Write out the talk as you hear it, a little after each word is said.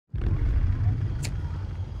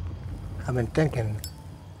I've been thinking,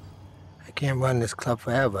 I can't run this club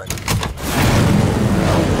forever.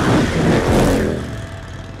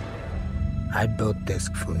 I built this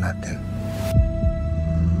for nothing.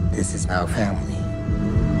 This is our family.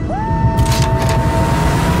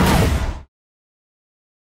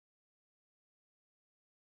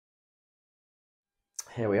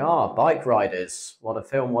 Here we are, Bikeriders. What a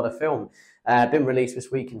film, what a film. Been released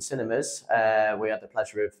this week in cinemas. We had the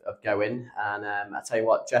pleasure of going, and I tell you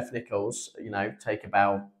what, Jeff Nichols, you know, take a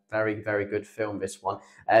bow. Very, very good film, this one.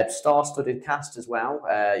 Star-studded cast as well.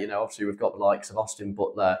 You know, obviously we've got the likes of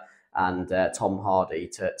Austinbutler and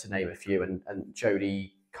Tomhardy, to name a few, and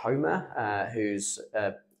jodiecomer, who's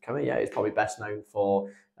is probably best known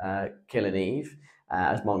for Killing Eve,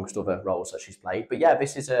 amongst other roles that she's played. But yeah,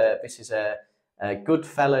 this is a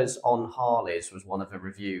Goodfellas on Harleys was one of the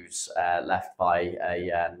reviews left by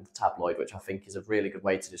a tabloid, which I think is a really good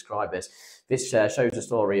way to describe this. This shows the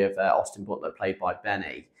story of Austinbutler, played by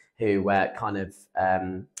Benny, who kind of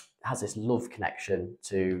has this love connection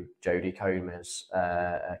to Jodie Comer's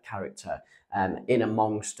character, in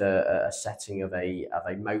amongst a setting of a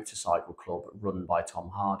motorcycle club run by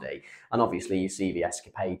Tomhardy. And obviously you see the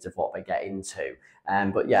escapades of what they get into.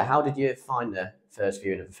 But yeah, how did you find the first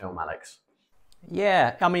viewing of the film, Alex?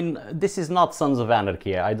 Yeah, I mean, this is not Sons of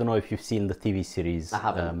Anarchy. I don't know if you've seen the TV series, I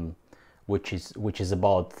haven't. which is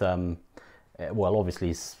about well, obviously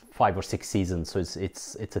it's 5 or 6 seasons, so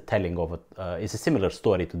it's a telling of it. It's a similar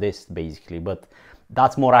story to this basically, but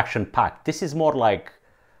that's more action packed. This is more like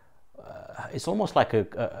it's almost like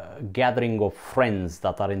a gathering of friends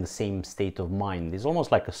that are in the same state of mind. It's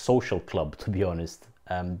almost like a social club, to be honest,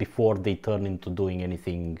 before they turn into doing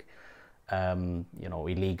anything you know,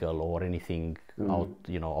 illegal or anything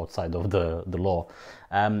outside of the law.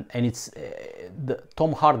 And it's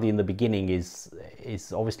Tomhardy in the beginning is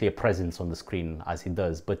obviously a presence on the screen, as he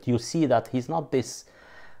does, but you see that he's not this.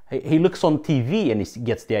 He looks on TV and he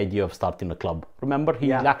gets the idea of starting a club. Remember,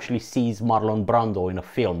 he actually sees Marlon Brando in a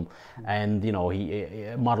film, and you know,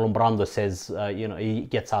 Marlon Brando says, you know, he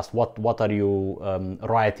gets asked, "What are you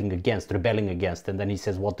rioting against, rebelling against?" And then he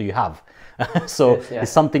says, "What do you have?" So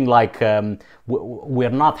it's something like we're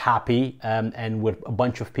not happy, and we're a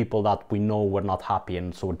bunch of people that we know we're not happy,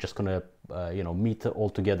 and so we're just gonna you know, meet all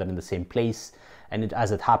together in the same place. And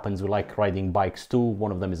as it happens, we like riding bikes too.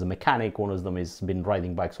 One of them is a mechanic, one of them has been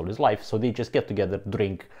riding bikes all his life. So they just get together,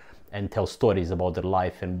 drink, and tell stories about their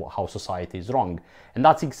life and how society is wrong. And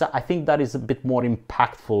that's I think that is a bit more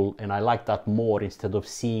impactful, and I like that more, instead of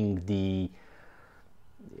seeing the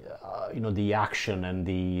you know, the action and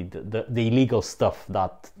the illegal stuff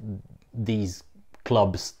that these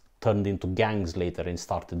clubs turned into gangs later and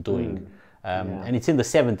started doing. And it's in the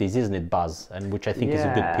 70s, isn't it, Buzz? And which I think is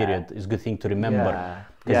a good period, is a good thing to remember,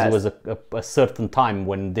 because it was a certain time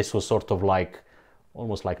when this was sort of like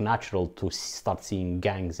almost like natural to start seeing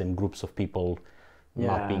gangs and groups of people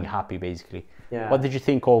not being happy, basically. What did you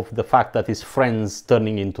think of the fact that his friends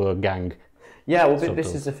turning into a gang? Yeah, well,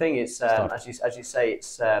 this is the thing. It's as you say,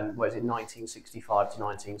 it's what is it, 1965 to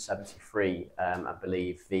 1973, I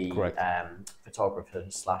believe. The photographer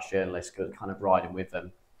 / journalist kind of riding with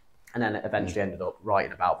them, and then eventually ended up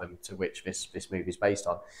writing about them, to which this movie is based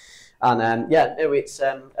on. And yeah, no, it's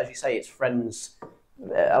as you say, it's friends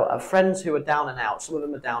who are down and out. Some of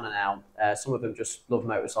them are down and out. Some of them just love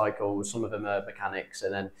motorcycles. Some of them are mechanics,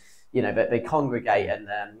 and then, you know, they congregate. And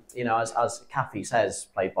you know, as Kathy says,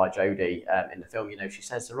 played by Jodie in the film, you know, she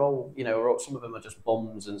says they're all, you know, some of them are just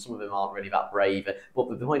bums, and some of them aren't really that brave. But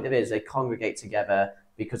the point of it is, they congregate together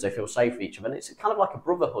because they feel safe with each other, and it's kind of like a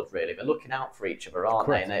brotherhood, really. They're looking out for each other, aren't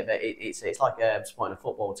they? And it's like supporting a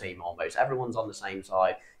football team almost. Everyone's on the same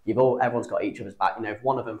side. Everyone's got each other's back. You know, if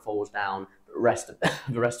one of them falls down, the rest of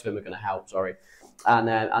them are going to help. Sorry, and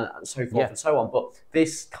so forth and so on. But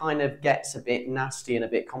this kind of gets a bit nasty and a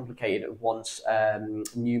bit complicated once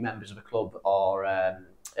new members of the club are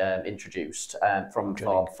introduced from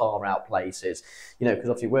far out places, you know, because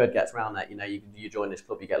obviously word gets around that, you know, you join this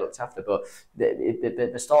club, you get looked after, but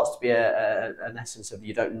there starts to be an essence of,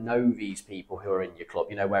 you don't know these people who are in your club,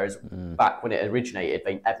 you know, whereas back when it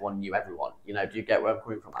originated, everyone knew everyone, you know. Do you get where I'm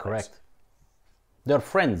coming from, Alex? Correct. They're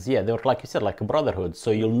friends, yeah. They're, like you said, like a brotherhood.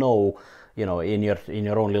 So you'll know, you know, in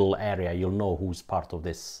your own little area, you'll know who's part of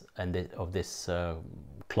this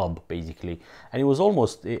club, basically. And it was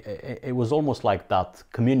almost like that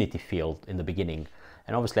community feel in the beginning.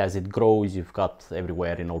 And obviously, as it grows, you've got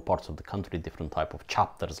everywhere in all parts of the country different type of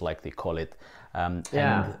chapters, like they call it. And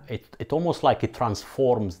it almost like it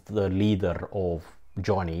transforms the leader of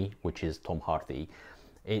Johnny, which is Tomhardy.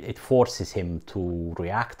 It forces him to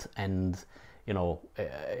react, and you know,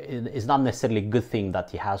 it's not necessarily a good thing that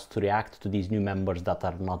he has to react to these new members that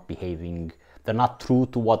are not behaving, they're not true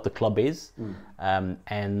to what the club is,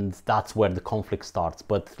 and that's where the conflict starts.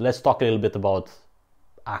 But let's talk a little bit about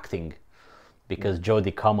acting, because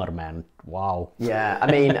Jodie Comer, man, wow. Yeah,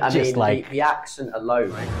 I mean, Just like the accent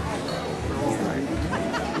alone.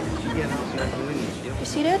 You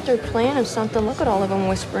see that? They're planning something. Look at all of them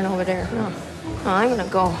whispering over there. No, I'm gonna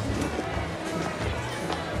go.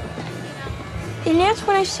 And that's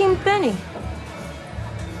when I seen Benny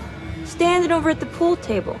standing over at the pool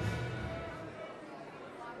table.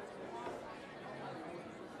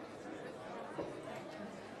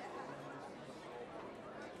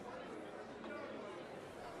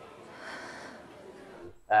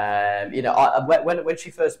 You know, when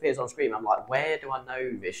she first appears on screen, I'm like, where do I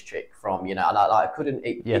know this chick from? You know, and I couldn't,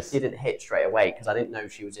 it didn't hit straight away because I didn't know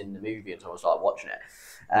she was in the movie until I started watching it.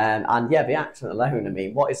 And yeah, the accent alone, I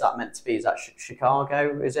mean, what is that meant to be? Is that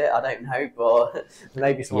Chicago, is it? I don't know, but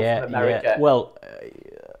maybe someone from America. Yeah. Well,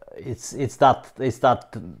 it's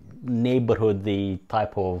that neighborhood, the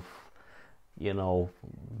type of, you know,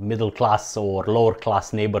 middle class or lower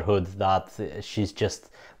class neighborhood that she's just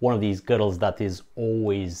one of these girls that is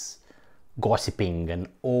always gossiping and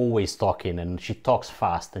always talking, and she talks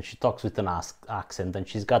fast and she talks with an accent, and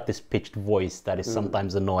she's got this pitched voice that is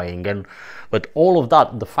sometimes annoying, but all of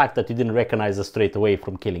that, the fact that you didn't recognize her straight away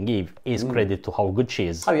from Killing Eve is credit to how good she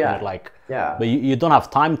is. Oh yeah. But you don't have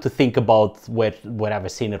time to think about where I've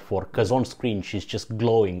seen it for, because on screen she's just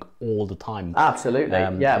glowing all the time. Absolutely.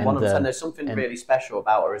 And there's something really special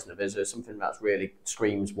about her, isn't there? There's something that's really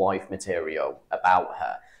screams wife material about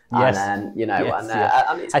her. Yes. And then, you know,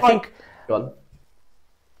 and it's I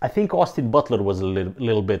think Austinbutler was a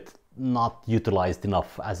little bit not utilized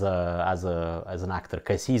enough as an actor,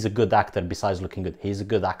 because he's a good actor. Besides looking good, he's a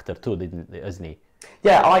good actor too, isn't he?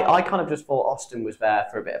 Yeah, I kind of just thought Austin was there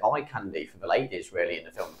for a bit of eye candy for the ladies, really, in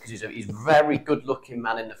the film, because he's a very good-looking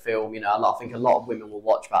man in the film. You know, I think a lot of women will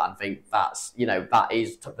watch that and think that's, you know, that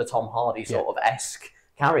is the Tomhardy sort of esque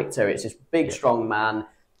character. It's this big, strong man.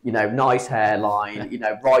 You know, nice hairline, you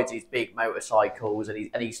know, rides these big motorcycles, and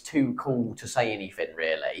he's too cool to say anything,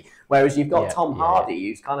 really. Whereas you've got Tomhardy,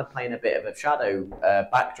 who's kind of playing a bit of a shadow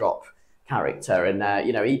backdrop character, and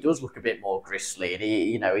you know, he does look a bit more grisly, and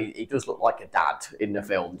he does look like a dad in the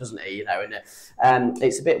film, doesn't he? You know, and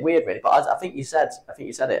it's a bit weird, really. But I think you said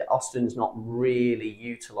it. Austin's not really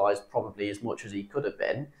utilised probably as much as he could have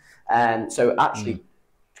been, and so actually.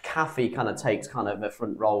 Kathy kind of takes kind of the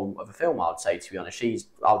front role of the film, I would say, to be honest. She's,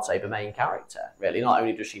 I would say, the main character, really. Not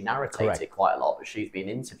only does she narrate it quite a lot, but she's been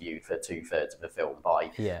interviewed for 2/3 of the film by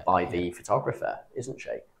the photographer, isn't she?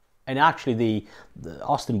 And actually, the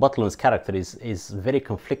Austinbutler's character is very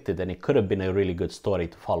conflicted, and it could have been a really good story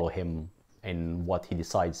to follow him in what he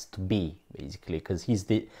decides to be, basically, because he's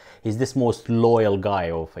this most loyal guy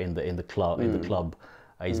in the club.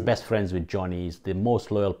 He's best friends with Johnny. He's the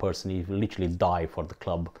most loyal person. He will literally die for the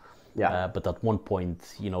club. Yeah. But at one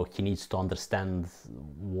point, you know, he needs to understand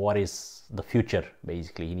what is the future.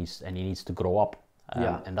 Basically, he needs to grow up.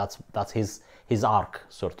 And that's his arc,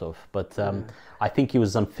 sort of. But I think he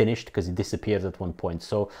was unfinished because he disappeared at one point.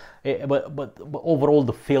 So, but overall,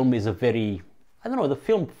 the film is a very, I don't know. The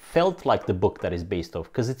film felt like the book that is based off,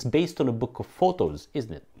 because it's based on a book of photos,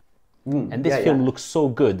 isn't it? And this film looks so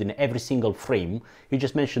good in every single frame. You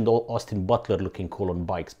just mentioned Austinbutler looking cool on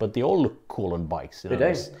bikes, but they all look cool on bikes. You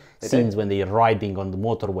know, scenes when they're riding on the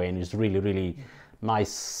motorway and it's really, really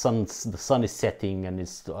nice. The sun is setting, and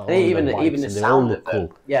it's even the sound of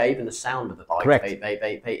cool. Even the sound of the bike. Correct.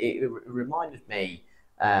 It reminded me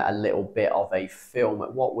a little bit of a film.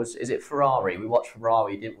 Is it Ferrari? We watched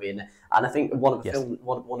Ferrari, didn't we? And I think one of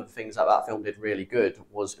the things that film did really good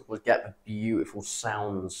was get the beautiful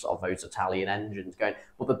sounds of those Italian engines going.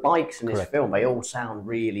 Well, the bikes in this film, they all sound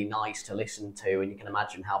really nice to listen to, and you can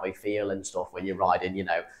imagine how they feel and stuff when you're riding, you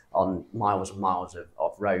know, on miles and miles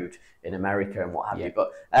of road in America and what have you.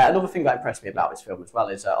 But another thing that impressed me about this film as well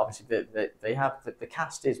is obviously the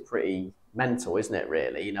cast is pretty mental, isn't it?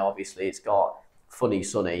 Really, you know, obviously it's got Funny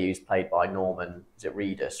Sonny, who's played by Norman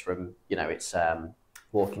Reedus from, you know, it's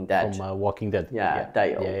Walking Dead. From Walking Dead.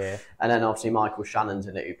 Dale. Yeah. And then obviously Michael Shannon's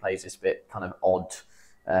in it, who plays this bit kind of odd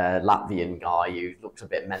Latvian guy who looks a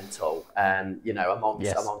bit mental, you know,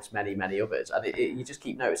 amongst many, many others. And you just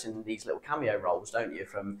keep noticing these little cameo roles, don't you,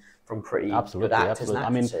 from pretty good actors and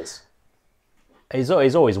actresses. I mean,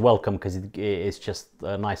 he's always welcome, because it's just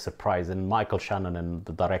a nice surprise. And Michael Shannon and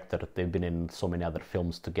the director, they've been in so many other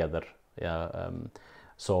films together.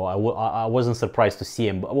 So I wasn't surprised to see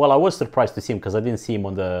him. Well, I was surprised to see him because I didn't see him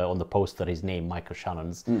on the poster, his name, Michael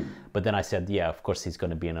Shannon's. But then I said, yeah, of course he's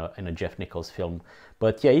going to be in a Jeff Nichols film.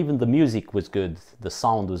 But yeah, even the music was good, the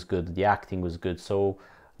sound was good, the acting was good. So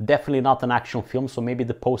definitely not an action film. So maybe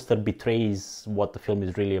the poster betrays what the film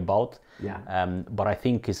is really about. Yeah. But I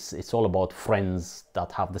think it's all about friends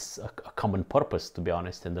that have a common purpose, to be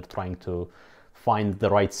honest, and they're trying to find the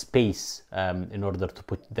right space in order to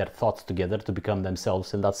put their thoughts together to become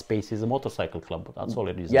themselves, and that space is a motorcycle club. That's all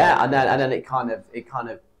it is. Yeah, and then it kind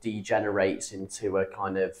of degenerates into a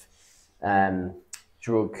kind of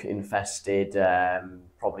drug infested,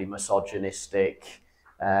 probably misogynistic,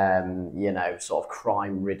 sort of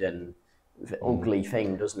crime ridden, ugly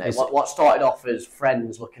thing, doesn't it? What started off as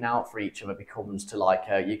friends looking out for each other becomes to like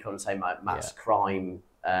you can say mass crime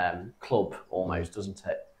club almost, doesn't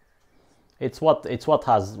it? It's what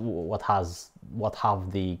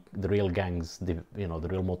have the real gangs, the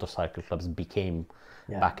real motorcycle clubs became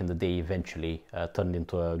back in the day. Eventually turned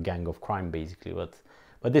into a gang of crime, basically.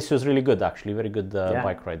 But this was really good, actually, very good.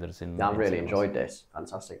 Bikeriders. I really enjoyed this.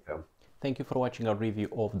 Fantastic film. Thank you for watching our review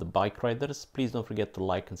of The Bikeriders. Please don't forget to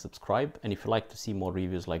like and subscribe. And if you like to see more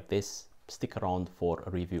reviews like this, stick around for a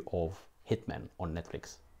review of Hitman on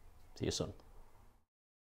Netflix. See you soon.